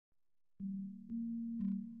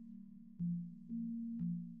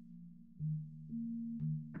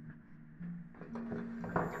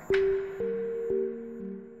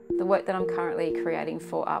work that I'm currently creating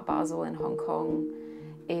for Art Basel in Hong Kong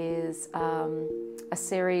is a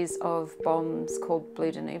series of bombs called Blue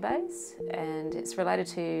Danubes, and it's related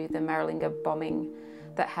to the Maralinga bombing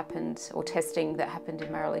that happened, or testing that happened in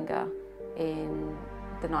Maralinga in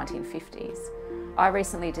the 1950s. I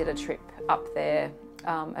recently did a trip up there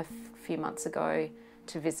a few months ago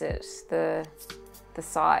to visit the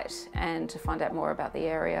site and to find out more about the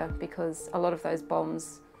area, because a lot of those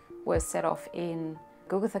bombs were set off in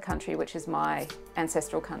Gugutha country, which is my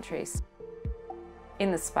ancestral country.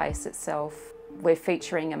 In the space itself, we're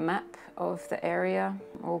featuring a map of the area,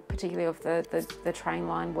 or particularly of the train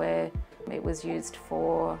line where it was used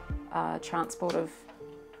for transport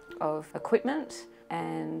of equipment,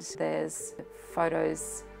 and there's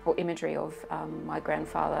photos or imagery of my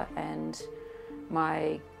grandfather and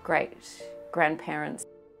my great-grandparents.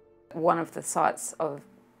 One of the sites of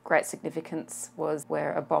great significance was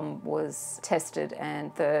where a bomb was tested,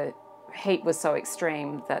 and the heat was so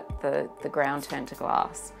extreme that the ground turned to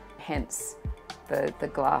glass. Hence the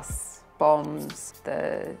glass bombs,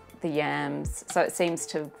 the yams. So it seems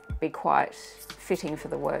to be quite fitting for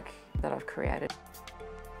the work that I've created.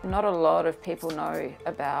 Not a lot of people know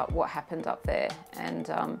about what happened up there, and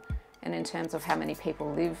in terms of how many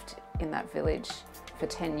people lived in that village for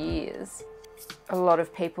 10 years, a lot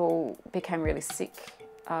of people became really sick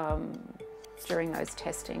during those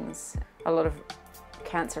testings. A lot of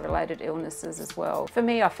cancer-related illnesses as well. For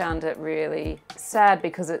me, I found it really sad,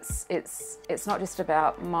 because it's not just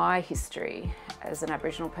about my history as an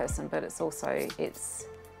Aboriginal person, but it's also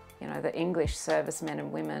you know, the English servicemen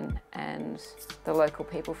and women and the local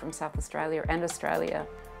people from South Australia and Australia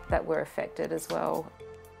that were affected as well.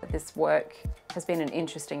 This work has been an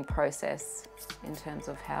interesting process in terms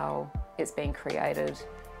of how it's been created,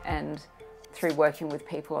 and through working with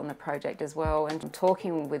people on the project as well, and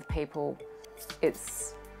talking with people,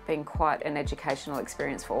 it's been quite an educational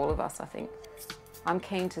experience for all of us, I think. I'm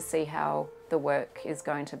keen to see how the work is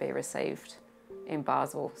going to be received in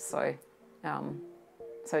Basel, so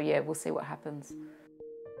yeah, we'll see what happens.